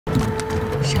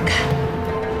让开！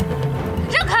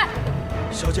让开！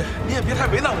小姐，你也别太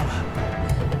为难我们。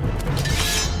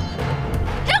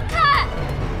让开！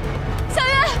小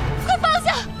月，快放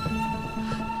下！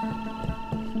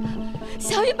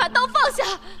小月，把刀放下！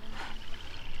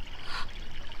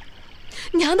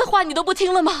娘的话你都不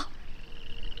听了吗？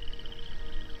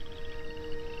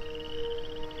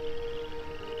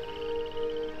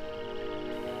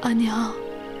阿娘，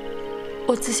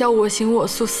我自小我行我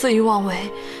素，肆意妄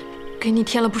为，给你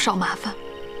添了不少麻烦。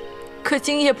可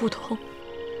今夜不同，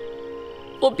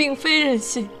我并非任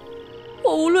性，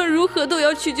我无论如何都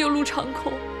要去救陆长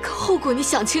空。可后果你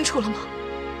想清楚了吗？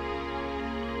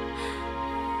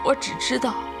我只知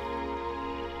道，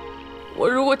我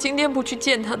如果今天不去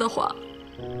见他的话，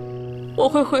我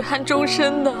会悔恨终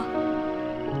身的。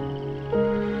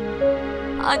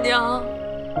阿娘，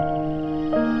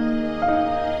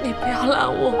你不要拦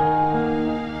我。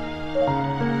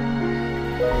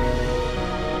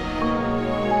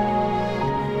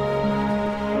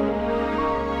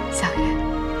小月，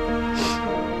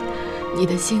你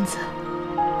的性子，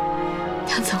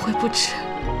娘怎会不知？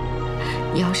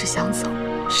你要是想走，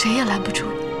谁也拦不住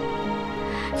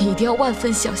你。你一定要万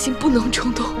分小心，不能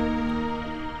冲动。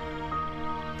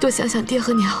多想想爹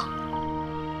和娘，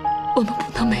我们不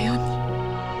能没有你。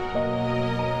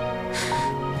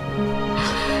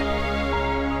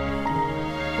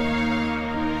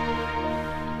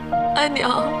阿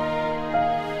娘，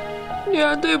女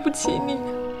儿对不起你。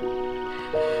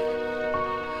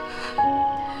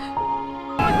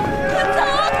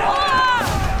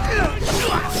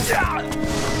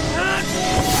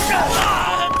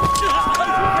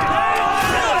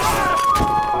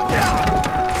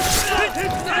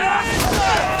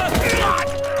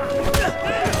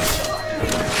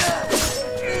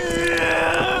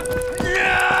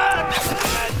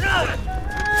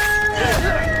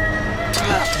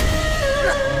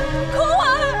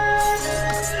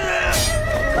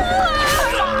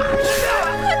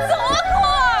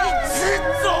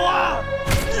走啊！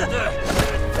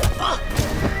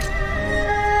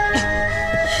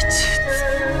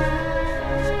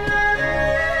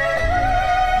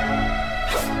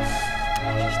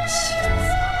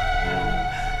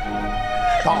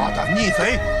大胆逆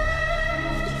贼！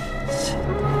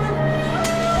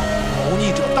谋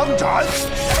逆者当斩！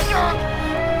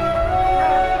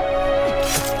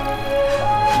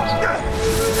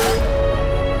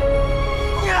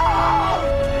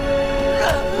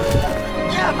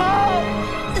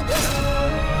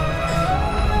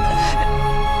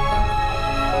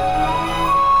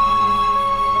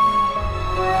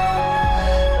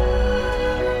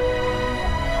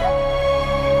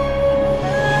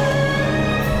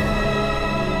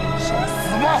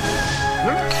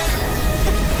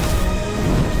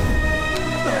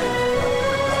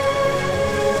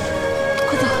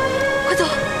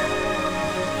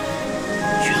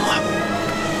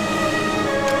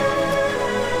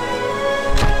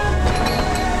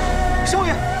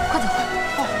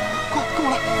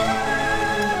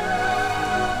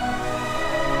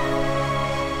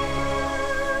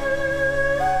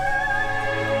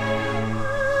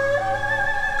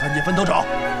赶紧分头找，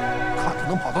看他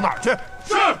能跑到哪儿去。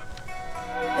是。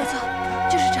没错，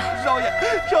就是这儿。少爷，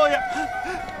少爷，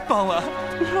傍晚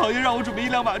老爷让我准备一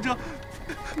辆马车，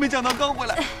没想到刚回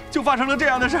来就发生了这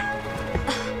样的事儿。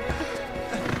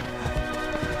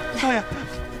少爷，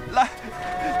来，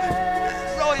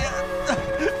少爷，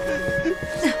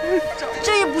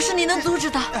这也不是你能阻止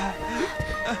的。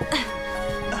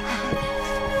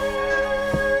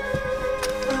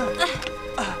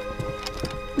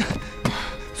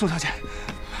宋小姐，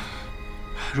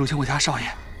如今我家少爷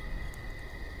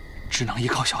只能依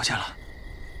靠小姐了。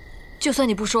就算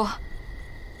你不说，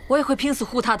我也会拼死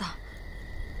护他的。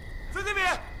孙天敏，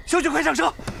小姐快上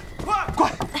车，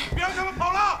快，别让他们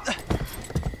跑了！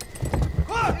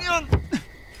快！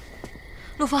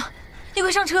陆芳，你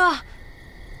快上车啊！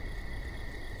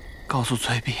告诉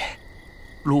崔碧，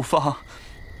陆芳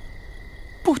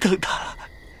不等他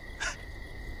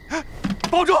了。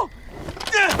保重！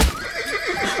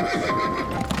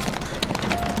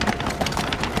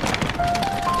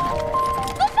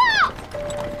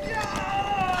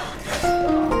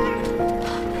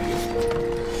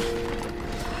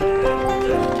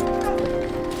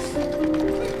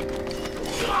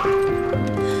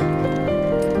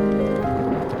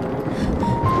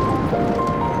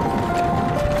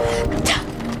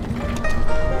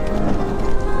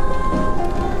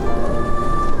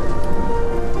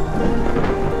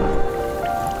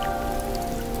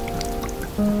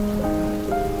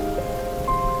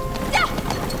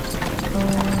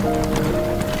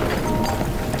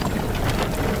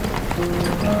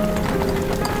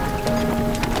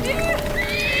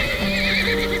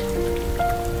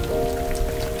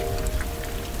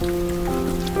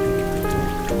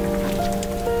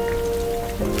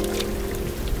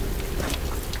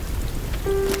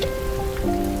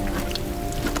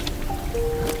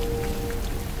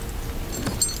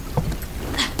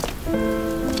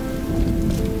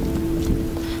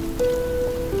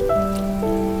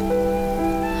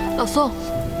老宋，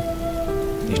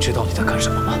你知道你在干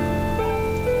什么吗？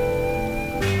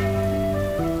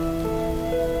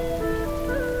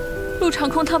陆长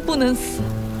空他不能死。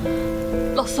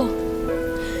老宋，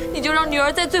你就让女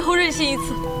儿再最后任性一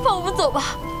次，放我们走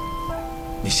吧。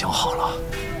你想好了？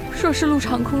若是陆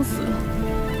长空死了，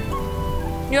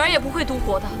女儿也不会独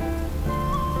活的。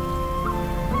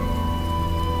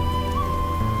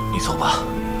你走吧。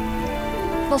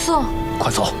老宋，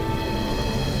快走。